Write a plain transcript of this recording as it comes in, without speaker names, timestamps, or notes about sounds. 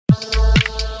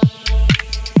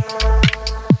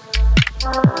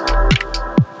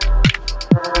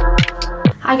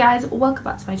Hi guys, welcome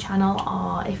back to my channel,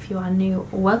 or if you are new,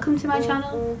 welcome to my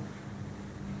channel.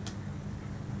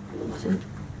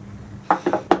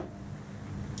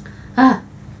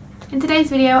 In today's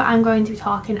video I'm going to be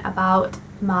talking about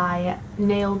my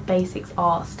nail basics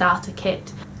or starter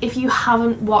kit. If you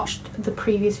haven't watched the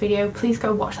previous video, please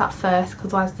go watch that first,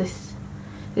 because otherwise this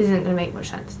isn't going to make much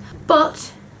sense.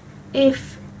 But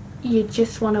if you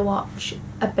just want to watch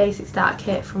a basic starter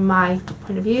kit from my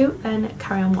point of view, then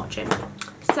carry on watching.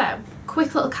 So,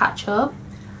 quick little catch up.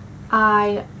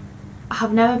 I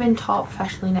have never been taught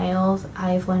professionally nails.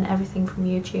 I've learned everything from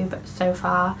YouTube so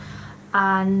far,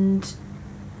 and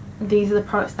these are the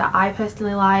products that I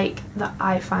personally like, that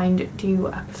I find do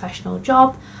a professional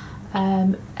job.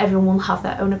 Everyone will have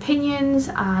their own opinions,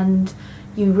 and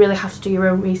you really have to do your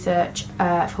own research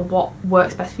for what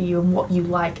works best for you and what you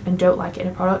like and don't like in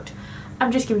a product.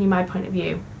 I'm just giving you my point of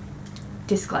view.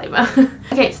 Disclaimer.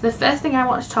 Okay, so the first thing I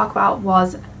wanted to talk about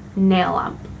was nail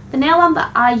lamp. The nail lamp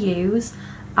that I use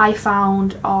I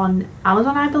found on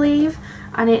Amazon, I believe,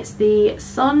 and it's the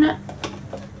Sun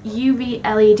UV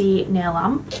LED nail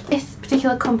lamp. This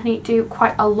particular company do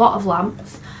quite a lot of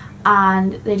lamps,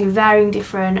 and they do varying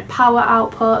different power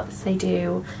outputs. They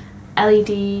do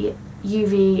LED,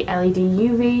 UV, LED,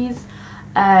 UVs.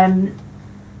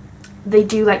 They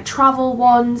do like travel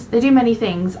ones. They do many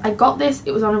things. I got this, it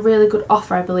was on a really good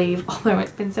offer, I believe, although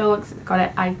it's been so long since I got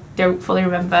it, I don't fully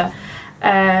remember.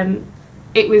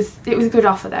 It was a good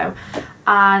offer though,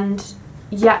 and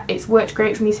yeah, it's worked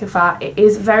great for me so far. It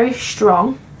is very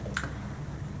strong,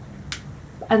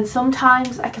 and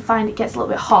sometimes I can find it gets a little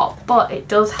bit hot, but it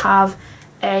does have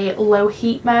a low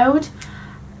heat mode,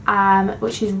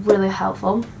 which is really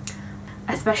helpful,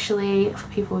 especially for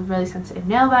people with really sensitive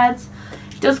nail beds.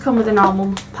 It does come with a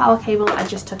normal power cable. I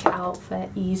just took it out for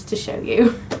ease to show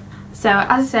you. So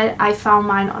as I said, I found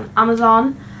mine on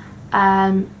Amazon.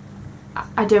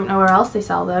 I don't know where else they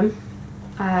sell them.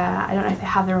 I don't know if they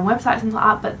have their own website or something like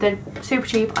that, but they're super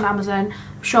cheap on Amazon.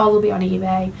 I'm sure they'll be on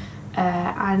eBay.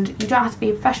 And you don't have to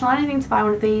be a professional or anything to buy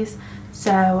one of these,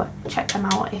 so check them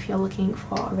out if you're looking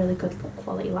for a really good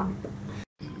quality lamp.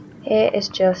 Here is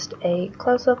just a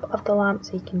close-up of the lamp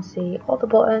so you can see all the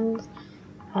buttons,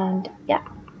 and yeah.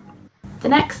 The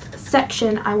next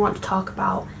section I want to talk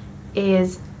about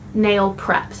is nail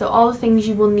prep, so all the things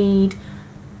you will need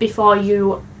before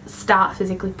you start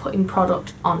physically putting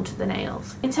product onto the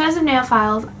nails. In terms of nail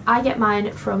files, I get mine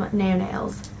from Neo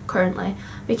Nails currently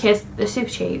because they're super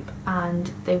cheap and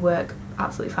they work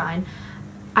absolutely fine.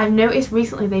 I've noticed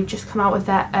recently they've just come out with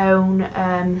their own,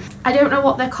 I don't know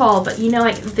what they're called, but you know,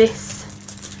 like this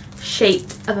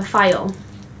shape of a file.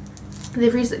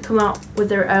 They've recently come out with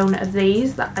their own of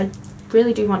these that I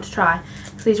really do want to try,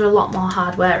 because these are a lot more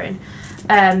hard wearing.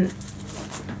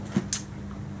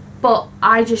 But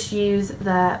I just use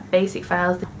their basic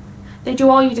files. They do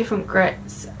all your different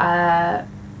grits. They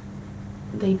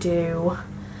do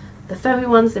the foamy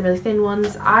ones, the really thin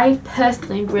ones. I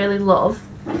personally really love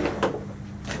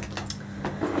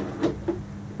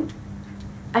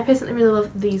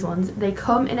these ones. They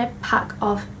come in a pack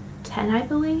of 10, I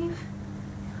believe.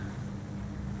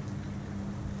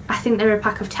 I think they're a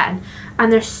pack of 10,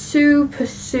 and they're super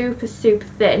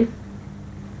thin.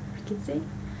 You can see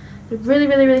they're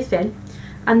really thin,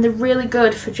 and they're really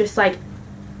good for just like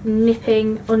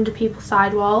nipping under people's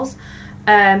sidewalls.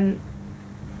 And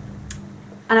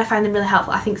I find them really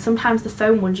helpful. I think sometimes the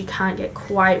foam ones you can't get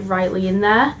quite rightly in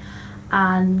there,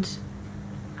 and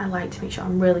I like to make sure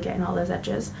I'm really getting all those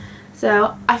edges.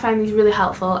 So I find these really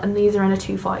helpful, and these are in a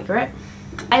 240 grit.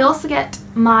 I also get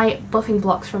my buffing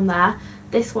blocks from there.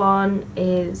 This one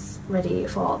is ready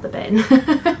for the bin,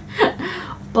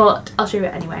 but I'll show you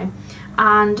it anyway.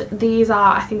 And these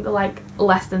are, I think they're like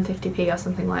less than 50p or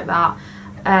something like that.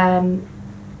 And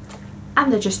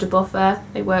they're just a buffer,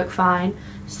 they work fine.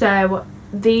 So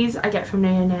these I get from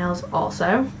Neo Nails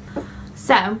also.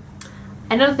 So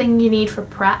another thing you need for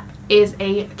prep is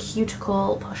a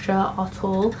cuticle pusher or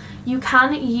tool. You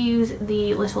can use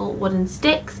the little wooden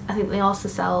sticks. I think they also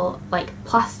sell like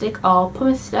plastic or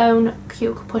pumice stone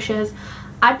cuticle pushers.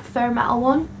 I prefer a metal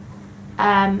one,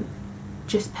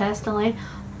 just personally,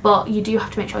 but you do have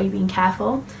to make sure you're being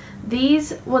careful.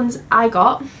 These ones I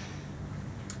got,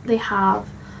 they have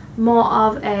more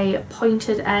of a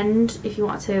pointed end if you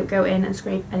want to go in and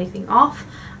scrape anything off,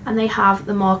 and they have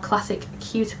the more classic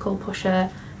cuticle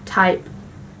pusher type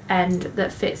end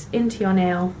that fits into your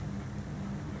nail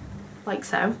like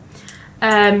so.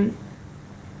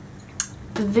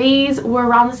 These were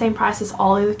around the same price as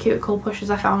all of the cuticle pushers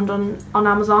I found on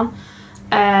Amazon.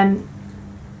 I'm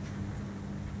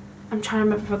trying to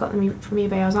remember if I got them from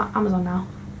eBay or was on Amazon now.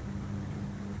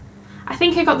 I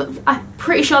think I'm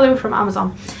pretty sure they were from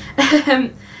Amazon.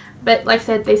 But like I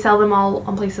said, they sell them all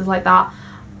on places like that,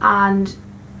 and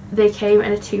they came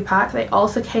in a 2-pack. They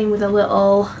also came with a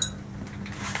little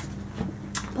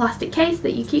plastic case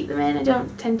that you keep them in. I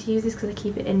don't tend to use this because I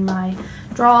keep it in my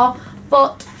drawer,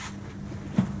 but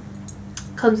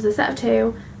comes with a set of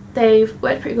 2. They've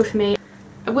worked pretty good for me.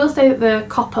 I will say that the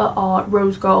copper or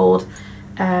rose gold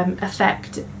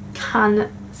effect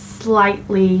can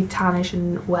slightly tarnish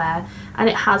and wear, and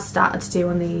it has started to do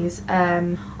on these,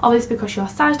 obviously because you're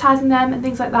sanitizing them and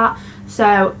things like that,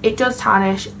 so it does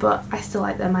tarnish, but I still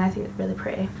like them and I think it's really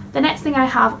pretty. The next thing I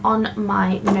have on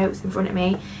my notes in front of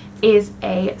me is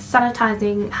a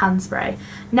sanitizing hand spray.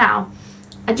 Now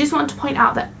I just want to point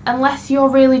out that unless you're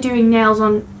really doing nails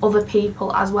on other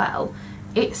people as well,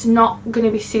 it's not going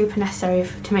to be super necessary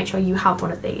to make sure you have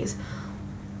one of these,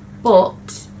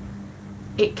 but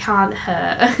it can't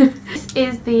hurt. This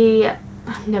is the,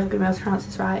 I'm never going to be able to pronounce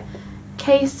this right,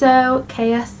 KSO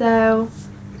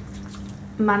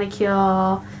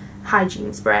Manicure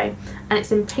Hygiene Spray, and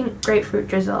it's in pink grapefruit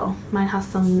drizzle. Mine has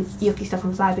some yucky stuff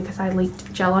on the side because I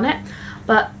leaked gel on it,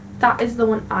 but that is the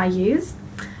one I use,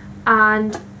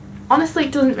 and honestly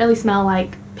it doesn't really smell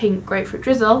like pink grapefruit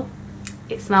drizzle.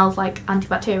 It smells like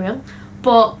antibacterial,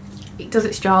 but it does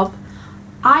its job.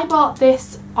 I bought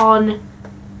this on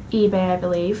eBay, I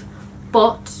believe,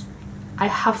 but I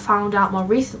have found out more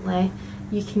recently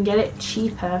you can get it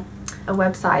cheaper. A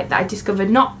website that I discovered,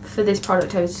 not for this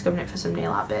product, I was discovering it for some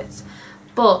nail art bits,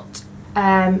 but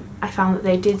I found that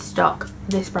they did stock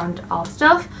this brand of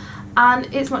stuff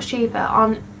and it's much cheaper.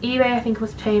 On eBay I think I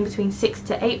was paying between £6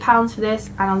 to £8 for this,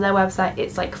 and on their website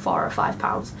it's like £4 or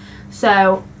 £5.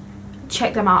 So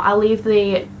check them out. I'll leave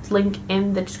the link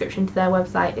in the description to their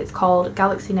website. It's called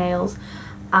Galaxy Nails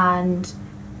and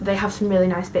they have some really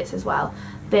nice bits as well.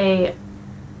 They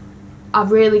are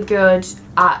really good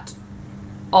at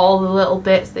all the little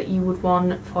bits that you would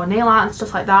want for nail art and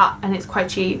stuff like that, and it's quite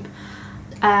cheap,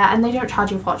 and they don't charge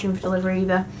you a fortune for delivery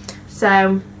either,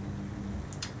 so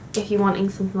if you're wanting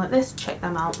something like this, check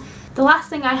them out. The last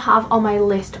thing I have on my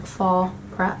list for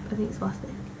prep, I think it's the last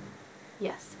thing,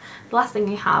 yes, the last thing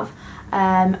I have,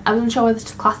 I wasn't sure whether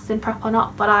to class this in prep or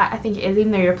not, but I think it is.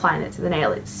 Even though you're applying it to the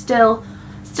nail, it's still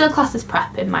classed as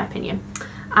prep in my opinion,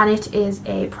 and it is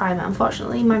a primer.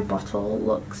 Unfortunately my bottle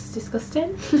looks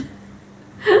disgusting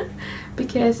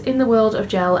because in the world of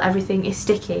gel everything is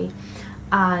sticky,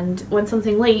 and when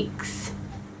something leaks,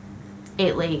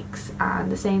 it leaks,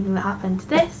 and the same thing that happened to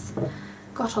this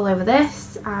got all over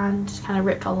this and kind of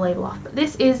ripped all the label off. But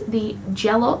this is the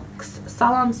Gelux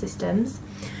Salon Systems,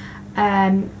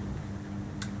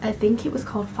 I think it was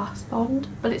called Fast Bond,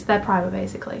 but it's their primer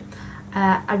basically.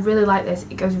 I really like this.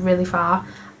 It goes really far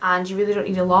and you really don't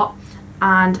need a lot,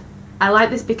 and I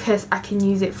like this because I can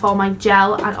use it for my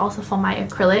gel and also for my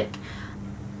acrylic.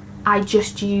 I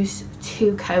just use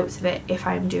 2 coats of it if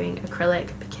I'm doing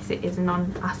acrylic because it is a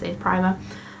non-acid primer,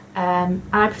 and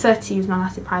I prefer to use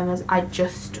non-acid primers. I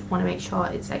just want to make sure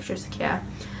it's extra secure.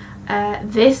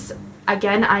 This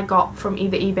again I got from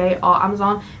either eBay or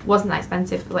Amazon. It wasn't that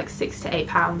expensive, it was like £6 to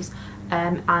 £8,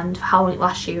 and for how long it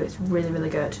lasts you, it's really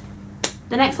good.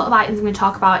 The next lot of items I'm going to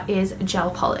talk about is gel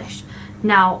polish.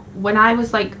 Now when I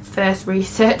was like first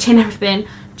researching everything,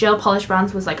 gel polish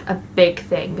brands was like a big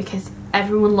thing because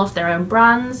everyone loved their own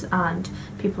brands and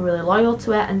people are really loyal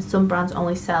to it, and some brands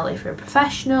only sell if you're a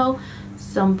professional,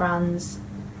 some brands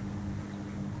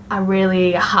are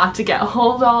really hard to get a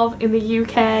hold of in the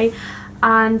UK,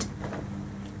 and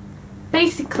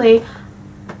basically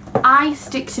I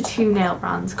stick to 2 nail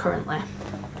brands currently.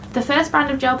 The first brand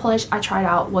of gel polish I tried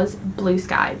out was Blue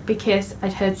Sky because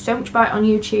I'd heard so much about it on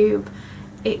YouTube.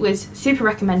 It was super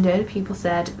recommended. People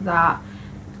said that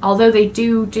although they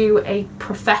do a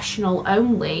professional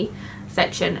only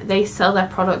section, they sell their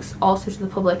products also to the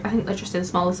public. I think they're just in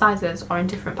smaller sizes or in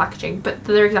different packaging, but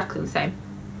they're exactly the same,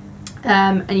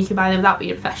 and you can buy them without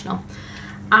being a professional.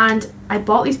 And I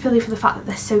bought these purely for the fact that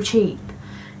they're so cheap.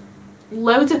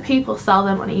 Loads of people sell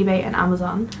them on eBay and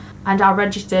Amazon and are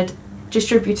registered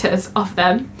distributors of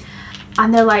them,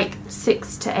 and they're like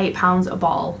 £6 to £8 a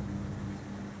bottle.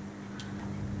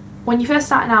 When you're first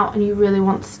starting out and you really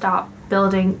want to start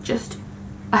building just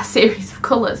a series of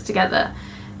colours together,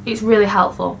 it's really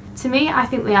helpful. To me, I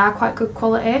think they are quite good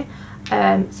quality.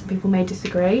 Some people may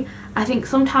disagree. I think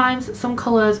sometimes some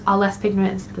colours are less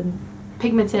pigmented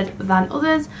than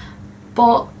others,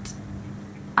 but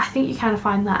I think you kind of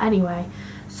find that anyway.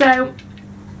 So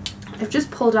I've just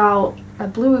pulled out a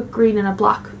blue, a green and a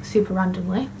black super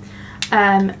randomly.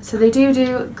 So they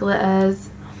do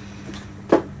glitters,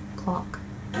 clock.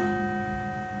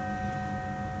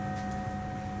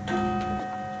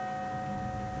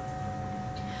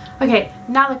 Okay,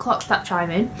 now the clock stopped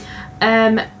chiming.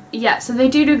 Yeah, so they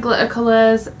do glitter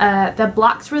colours. Their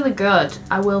black's really good,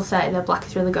 I will say. Their black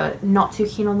is really good. Not too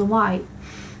keen on the white.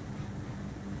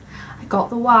 I got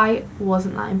the white,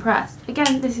 wasn't that impressed.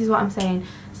 Again, this is what I'm saying.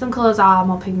 Some colours are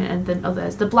more pigmented than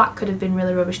others. The black could have been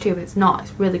really rubbish too, but it's not.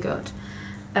 It's really good.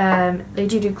 They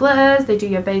do glitters. They do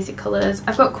your basic colours.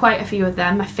 I've got quite a few of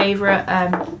them. My favourite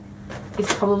is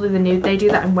probably the nude they do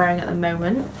that I'm wearing at the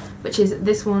moment, which is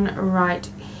this one right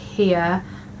here.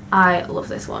 I love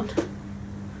this one.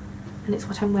 And it's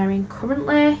what I'm wearing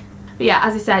currently. But yeah,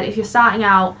 as I said, if you're starting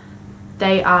out,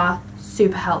 they are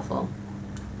super helpful.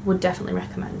 Would definitely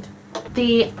recommend.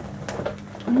 The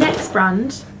next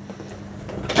brand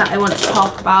that I want to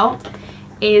talk about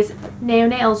is Nao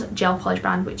Nails gel polish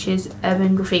brand, which is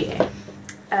Urban Graffiti.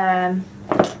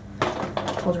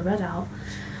 Pulled a red out.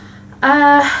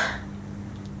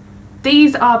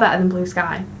 These are better than Blue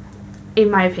Sky, in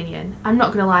my opinion. I'm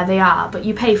not gonna lie, they are, but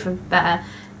you pay for better.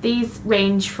 These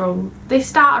range from, they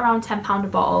start around £10 a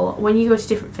bottle. When you go to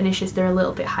different finishes, they're a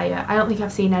little bit higher. I don't think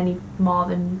I've seen any more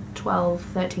than £12,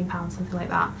 £13, something like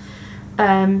that.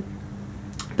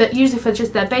 But usually for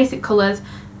just their basic colours,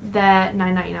 they're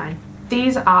 £9.99.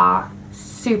 These are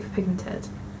super pigmented,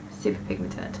 super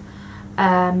pigmented.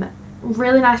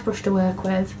 Really nice brush to work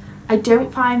with. I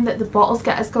don't find that the bottles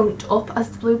get as gunked up as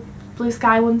the Blue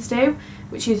Sky ones do,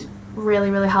 which is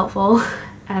really, really helpful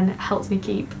and helps me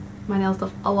keep my nail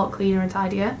stuff a lot cleaner and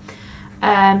tidier.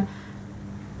 And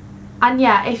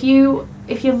yeah, if you're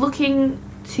looking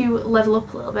to level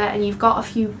up a little bit and you've got a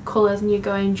few colours and you're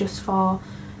going just for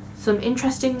some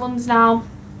interesting ones now,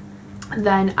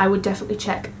 then I would definitely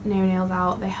check Nao Nails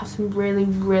out. They have some really,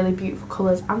 really beautiful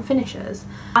colours and finishes,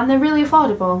 and they're really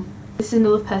affordable. This is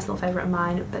another personal favourite of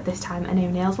mine, but this time a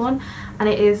Nao Nails one, and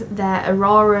it is their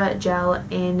Aurora gel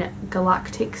in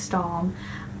Galactic Storm,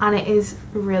 and it is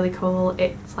really cool.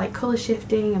 It's like colour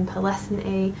shifting and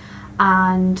pearlescent-y,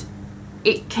 and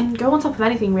it can go on top of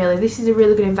anything really. This is a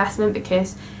really good investment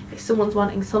because if someone's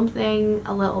wanting something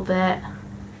a little bit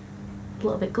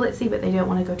glitzy but they don't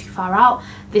want to go too far out,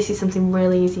 this is something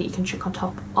really easy you can chuck on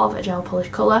top of a gel polish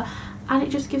colour, and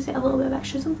it just gives it a little bit of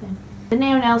extra something. The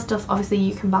Nao Nail stuff, obviously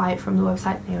you can buy it from the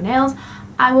website Nao Nails.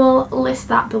 I will list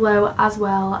that below as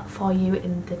well for you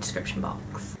in the description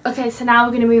box. Okay, so now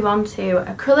we're going to move on to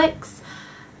acrylics.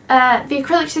 The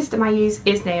acrylic system I use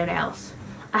is Nao Nails.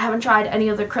 I haven't tried any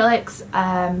other acrylics.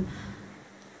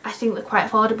 I think they're quite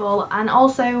affordable, and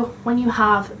also when you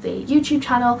have the YouTube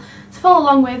channel to follow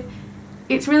along with,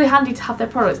 it's really handy to have their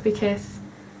products because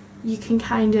you can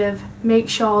kind of make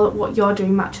sure that what you're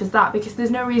doing matches that, because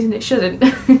there's no reason it shouldn't.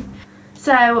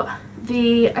 So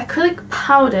the acrylic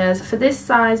powders for this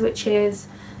size, which is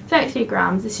 33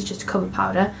 grams, this is just a covered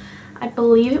powder, I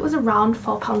believe it was around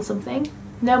 £4 something,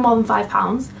 no more than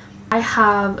 £5. I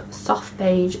have soft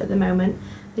beige at the moment.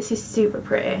 This is super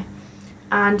pretty,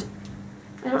 and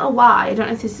I don't know why, I don't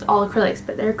know if this is all acrylics,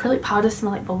 but their acrylic powders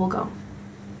smell like bubblegum.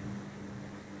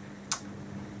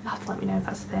 You'll have to let me know if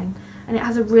that's a thing. And it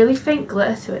has a really faint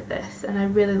glitter to it, this, and I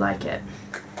really like it.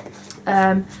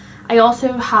 I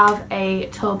also have a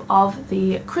tub of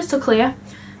the Crystal Clear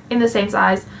in the same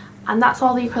size, and that's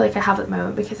all the acrylic I have at the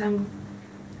moment because I'm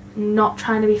not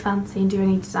trying to be fancy and do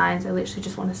any designs. I literally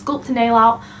just want to sculpt a nail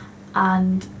out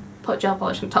and put gel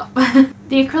polish on top.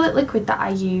 The acrylic liquid that I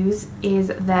use is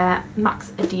their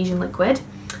Max Adhesion liquid.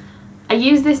 I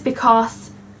use this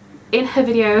because in her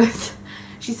videos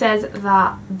she says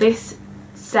that this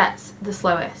sets the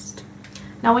slowest.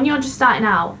 Now when you're just starting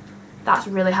out, that's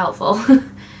really helpful.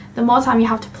 The more time you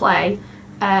have to play,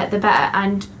 the better,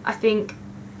 and I think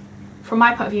from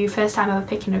my point of view, first time ever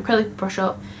picking an acrylic brush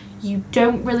up, you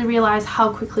don't really realise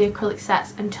how quickly acrylic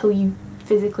sets until you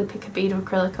physically pick a bead of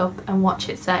acrylic up and watch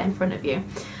it set in front of you.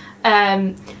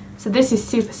 So this is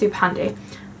super, super handy,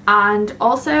 and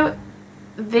also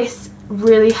this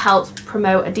really helps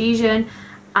promote adhesion,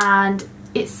 and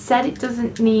it said it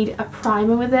doesn't need a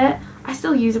primer with it. I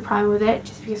still use a primer with it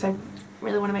just because I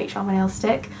really want to make sure my nails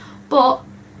stick, but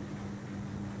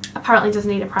apparently it doesn't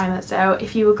need a primer. So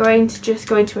if you were going to just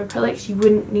go into acrylics, you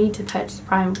wouldn't need to purchase a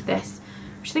primer with this,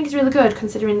 which I think is really good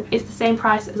considering it's the same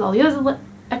price as all the other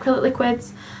acrylic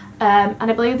liquids, and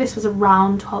I believe this was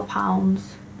around £12,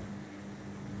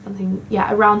 something,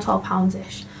 yeah, around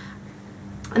 £12-ish.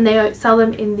 And they sell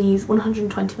them in these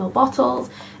 120ml bottles.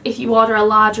 If you order a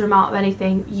larger amount of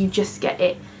anything, you just get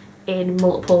it in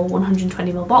multiple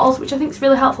 120ml bottles, which I think is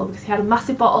really helpful because if you had a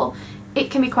massive bottle,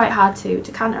 it can be quite hard to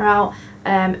canter out.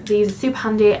 These are super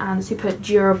handy and super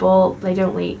durable, they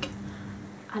don't leak,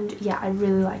 and yeah, I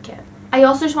really like it. I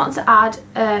also just want to add,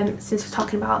 since we're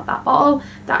talking about that bottle,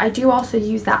 that I do also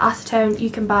use that acetone. You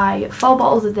can buy 4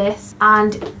 bottles of this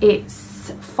and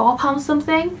it's £4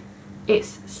 something.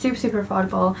 It's super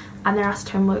affordable, and their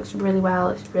acetone works really well.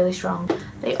 It's really strong.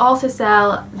 They also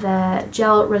sell the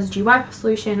gel residue wiper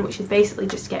solution, which is basically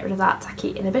just to get rid of that tacky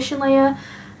inhibition layer.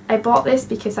 I bought this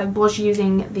because I was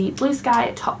using the Blue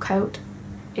Sky top coat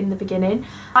in the beginning.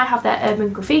 I have their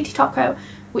Urban Graffiti top coat,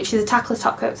 which is a tackless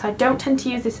top coat, so I don't tend to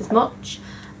use this as much,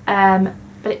 but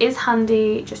it is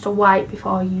handy just to wipe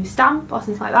before you stamp or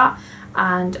something like that,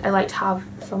 and I like to have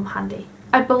some handy.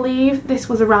 I believe this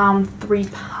was around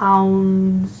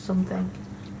 £3 something.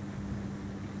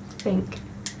 I think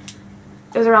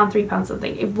it was around £3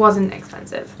 something. It wasn't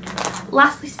expensive.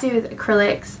 Lastly, to do with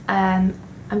acrylics, I'm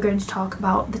going to talk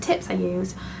about the tips I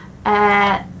use.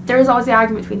 There is always the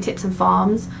argument between tips and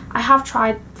foams. I have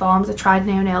tried foams. I tried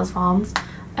Nao Nails foams.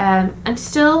 I'm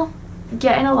still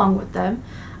getting along with them.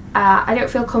 I don't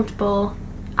feel comfortable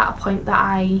at a point that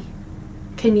I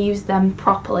can use them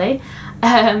properly,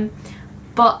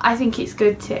 but I think it's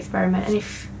good to experiment, and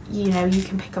if you know you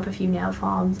can pick up a few nail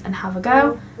foams and have a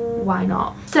go, why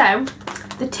not? So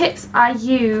the tips I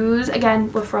use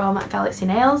again were from Galaxy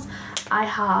Nails. I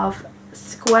have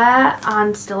square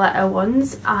and stiletto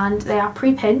ones, and they are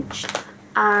pre-pinched,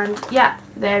 and yeah,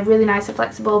 they're really nice and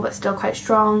flexible but still quite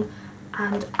strong,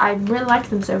 and I really like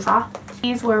them so far.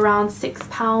 These were around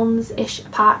 £6-ish a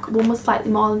pack. One was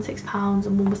slightly more than £6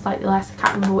 and one was slightly less. I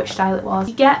can't remember which style it was.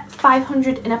 You get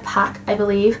 500 in a pack, I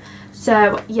believe,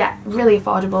 so yeah, really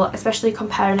affordable, especially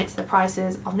comparing it to the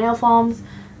prices of nail foams.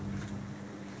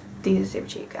 These are super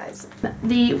cheap, guys.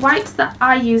 The wipes that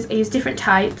I use different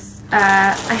types.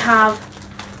 I have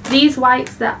these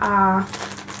wipes that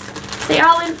they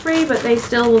are lint free, but they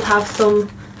still will have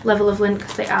some level of lint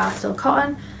because they are still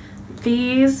cotton.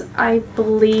 These I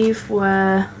believe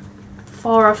were £4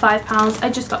 or £5.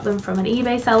 I just got them from an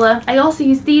eBay seller. I also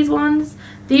use these ones.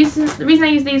 The reason I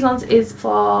use these ones is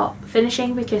for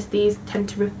finishing, because these tend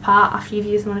to rip apart after you've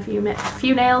used them on a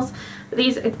few nails. But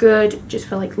these are good just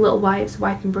for like little wipes,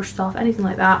 wiping brushes off, anything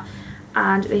like that.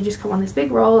 And they just come on this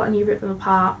big roll and you rip them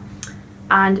apart.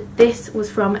 And this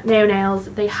was from Nao Nails.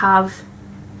 They have,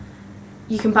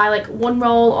 you can buy like 1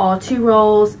 roll or 2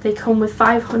 rolls. They come with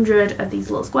 500 of these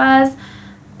little squares,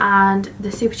 and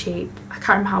they're super cheap. I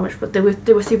can't remember how much, but they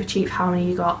were super cheap for how many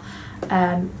you got.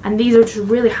 And these are just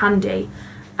really handy.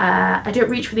 I don't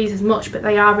reach for these as much, but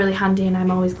they are really handy and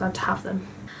I'm always glad to have them.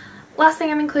 Last thing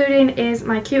I'm including is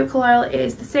my cuticle oil. It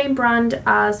is the same brand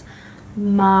as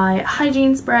my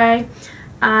hygiene spray,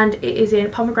 and it is in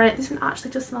pomegranate. This one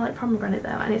actually does smell like pomegranate though,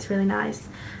 and it's really nice.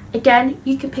 Again,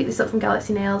 you can pick this up from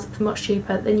Galaxy Nails for much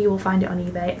cheaper than you will find it on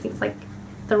eBay. I think it's like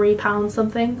 £3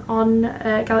 something on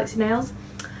Galaxy Nails.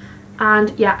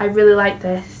 And yeah, I really like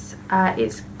this.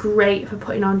 It's great for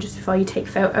putting on just before you take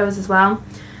photos as well.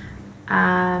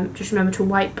 Just remember to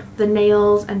wipe the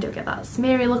nails and don't get that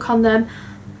smeary look on them.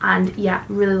 And yeah,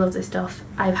 really love this stuff.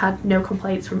 I've had no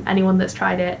complaints from anyone that's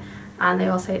tried it, and they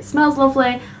all say it smells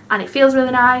lovely and it feels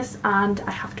really nice, and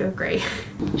I have to agree.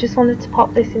 Just wanted to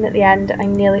pop this in at the end. I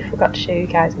nearly forgot to show you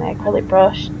guys my acrylic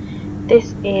brush.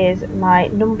 This is my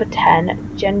number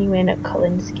 10 genuine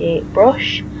Kolinsky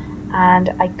brush, and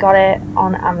I got it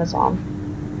on Amazon.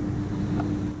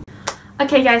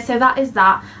 Okay guys, so that is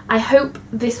that. I hope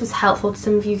this was helpful to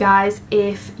some of you guys.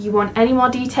 If you want any more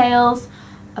details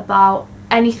about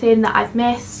anything that I've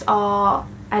missed or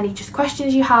any just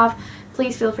questions you have,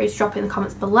 please feel free to drop it in the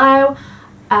comments below.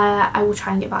 I will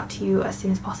try and get back to you as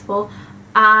soon as possible.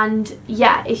 And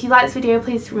yeah, if you like this video,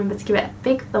 please remember to give it a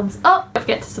big thumbs up. Don't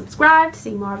forget to subscribe to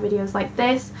see more videos like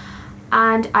this,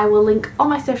 and I will link all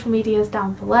my social medias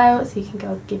down below so you can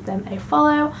go give them a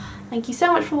follow. Thank you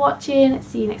so much for watching.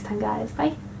 See you next time guys.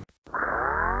 Bye.